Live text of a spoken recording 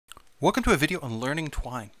Welcome to a video on learning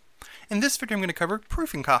Twine. In this video I'm going to cover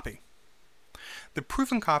proof and copy. The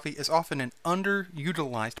proof and copy is often an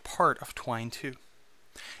underutilized part of Twine 2.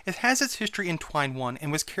 It has its history in Twine 1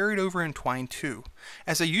 and was carried over in Twine 2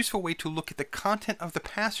 as a useful way to look at the content of the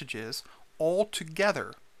passages all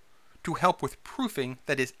together to help with proofing,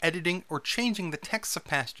 that is, editing or changing the texts of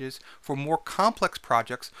passages for more complex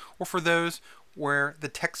projects or for those where the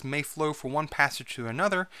text may flow from one passage to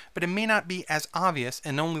another, but it may not be as obvious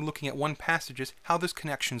in only looking at one passage how those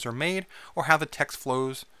connections are made or how the text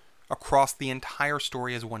flows across the entire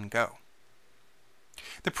story as one go.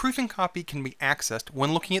 The proof and copy can be accessed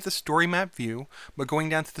when looking at the story map view by going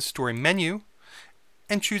down to the story menu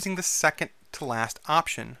and choosing the second to last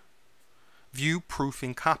option, View Proof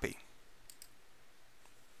and Copy.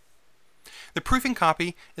 The proof and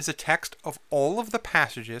copy is a text of all of the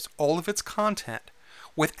passages, all of its content,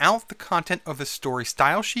 without the content of the story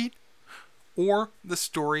style sheet or the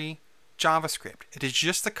story JavaScript. It is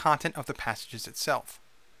just the content of the passages itself.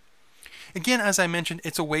 Again, as I mentioned,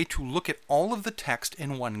 it's a way to look at all of the text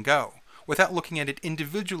in one go, without looking at it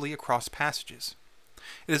individually across passages.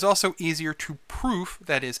 It is also easier to proof,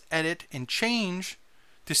 that is, edit and change,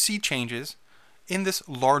 to see changes in this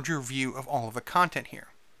larger view of all of the content here.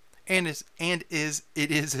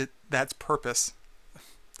 That's purpose.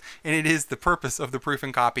 And it is the purpose of the proof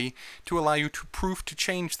and copy to allow you to proof to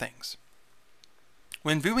change things.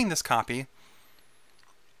 When viewing this copy,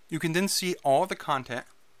 you can then see all the content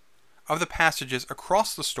of the passages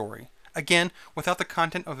across the story, again, without the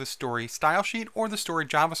content of the story style sheet or the story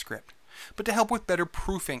JavaScript, but to help with better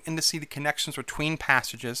proofing and to see the connections between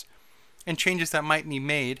passages and changes that might be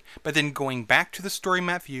made, but then going back to the story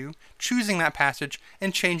map view, choosing that passage,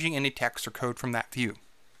 and changing any text or code from that view.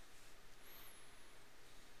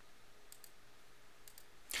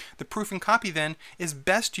 The proof and copy then is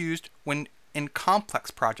best used when in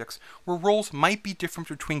complex projects where roles might be different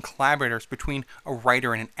between collaborators, between a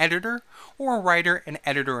writer and an editor, or a writer, an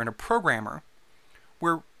editor, and a programmer,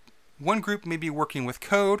 where one group may be working with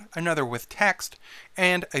code, another with text,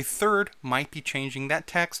 and a third might be changing that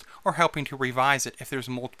text or helping to revise it if there's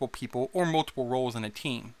multiple people or multiple roles in a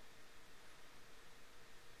team.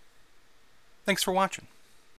 Thanks for watching.